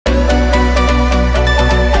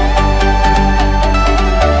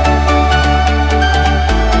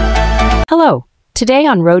Today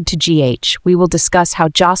on Road to GH, we will discuss how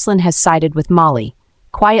Josslyn has sided with Molly,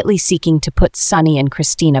 quietly seeking to put Sonny and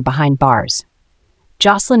Christina behind bars.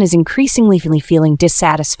 Josslyn is increasingly feeling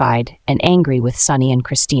dissatisfied and angry with Sonny and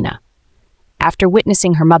Christina. After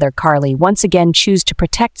witnessing her mother, Carly, once again choose to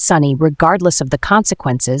protect Sonny regardless of the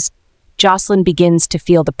consequences, Josslyn begins to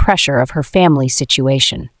feel the pressure of her family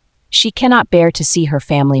situation. She cannot bear to see her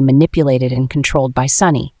family manipulated and controlled by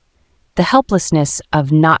Sonny. The helplessness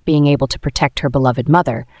of not being able to protect her beloved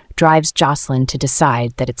mother drives Josslyn to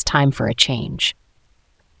decide that it's time for a change.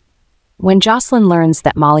 When Josslyn learns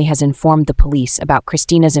that Molly has informed the police about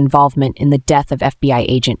Christina's involvement in the death of FBI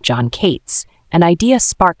agent John Cates, an idea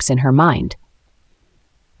sparks in her mind.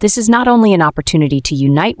 This is not only an opportunity to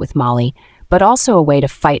unite with Molly, but also a way to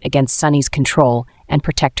fight against Sonny's control and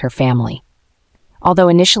protect her family. Although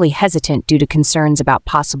initially hesitant due to concerns about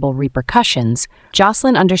possible repercussions,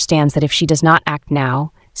 Josslyn understands that if she does not act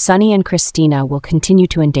now, Sonny and Christina will continue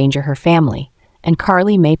to endanger her family, and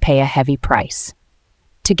Carly may pay a heavy price.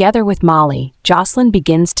 Together with Molly, Josslyn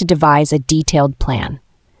begins to devise a detailed plan.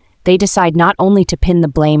 They decide not only to pin the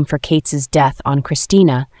blame for Cates' death on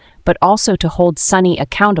Christina, but also to hold Sonny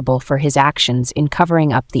accountable for his actions in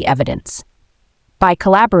covering up the evidence. By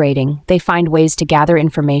collaborating, they find ways to gather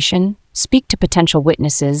information, speak to potential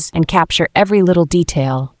witnesses, and capture every little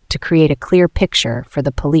detail to create a clear picture for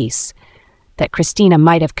the police that Christina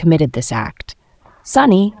might have committed this act.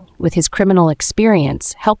 Sonny, with his criminal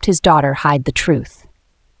experience, helped his daughter hide the truth.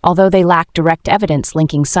 Although they lack direct evidence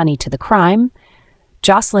linking Sonny to the crime,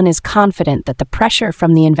 Josslyn is confident that the pressure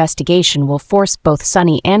from the investigation will force both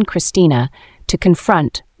Sonny and Christina to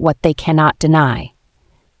confront what they cannot deny.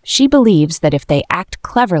 She believes that if they act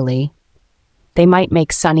cleverly, they might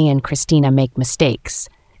make Sonny and Christina make mistakes,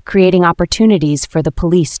 creating opportunities for the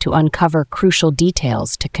police to uncover crucial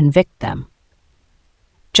details to convict them.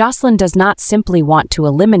 Josslyn does not simply want to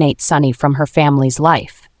eliminate Sonny from her family's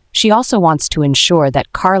life. She also wants to ensure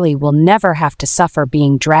that Carly will never have to suffer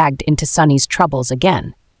being dragged into Sonny's troubles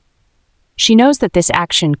again. She knows that this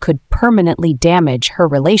action could permanently damage her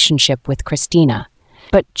relationship with Christina,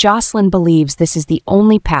 but Josslyn believes this is the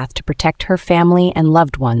only path to protect her family and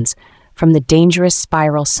loved ones from the dangerous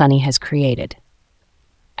spiral Sonny has created.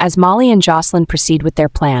 As Molly and Josslyn proceed with their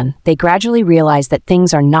plan, they gradually realize that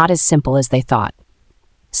things are not as simple as they thought.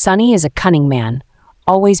 Sonny is a cunning man,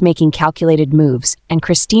 always making calculated moves, and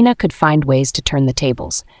Christina could find ways to turn the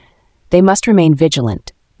tables. They must remain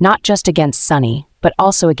vigilant, not just against Sonny, but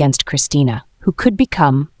also against Christina, who could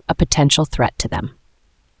become a potential threat to them.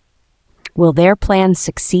 Will their plan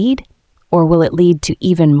succeed, or will it lead to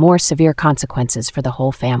even more severe consequences for the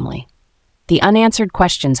whole family? The unanswered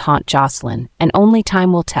questions haunt Josslyn, and only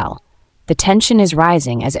time will tell. The tension is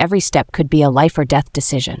rising as every step could be a life-or-death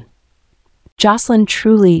decision. Josslyn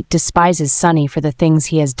truly despises Sonny for the things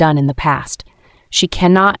he has done in the past. She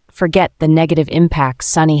cannot forget the negative impacts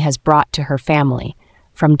Sonny has brought to her family,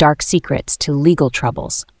 from dark secrets to legal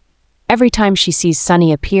troubles. Every time she sees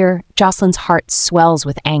Sonny appear, Josslyn's heart swells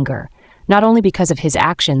with anger, not only because of his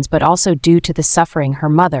actions but also due to the suffering her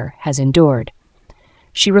mother has endured.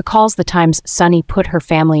 She recalls the times Sonny put her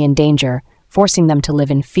family in danger, forcing them to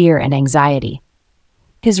live in fear and anxiety.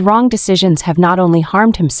 His wrong decisions have not only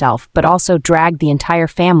harmed himself, but also dragged the entire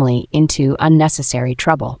family into unnecessary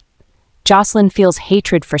trouble. Josslyn feels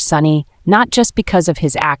hatred for Sonny, not just because of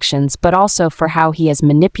his actions, but also for how he has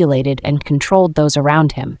manipulated and controlled those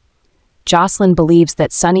around him. Josslyn believes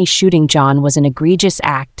that Sonny shooting John was an egregious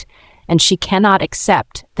act, and she cannot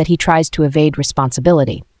accept that he tries to evade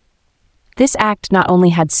responsibility. This act not only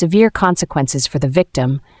had severe consequences for the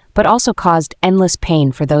victim, but also caused endless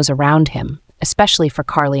pain for those around him, especially for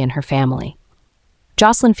Carly and her family.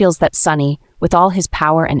 Josslyn feels that Sonny, with all his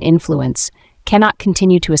power and influence, cannot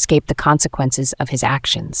continue to escape the consequences of his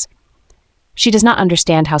actions. She does not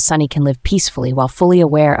understand how Sonny can live peacefully while fully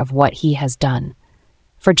aware of what he has done.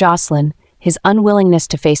 For Josslyn, his unwillingness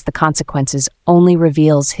to face the consequences only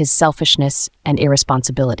reveals his selfishness and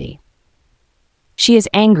irresponsibility. She is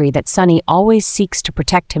angry that Sonny always seeks to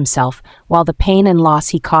protect himself while the pain and loss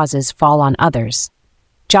he causes fall on others.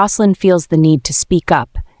 Josslyn feels the need to speak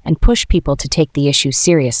up and push people to take the issue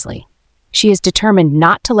seriously. She is determined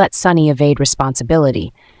not to let Sonny evade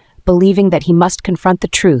responsibility, believing that he must confront the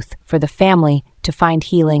truth for the family to find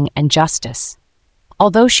healing and justice.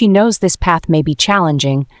 Although she knows this path may be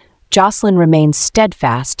challenging, Josslyn remains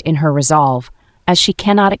steadfast in her resolve, as she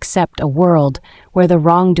cannot accept a world where the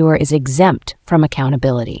wrongdoer is exempt from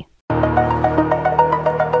accountability.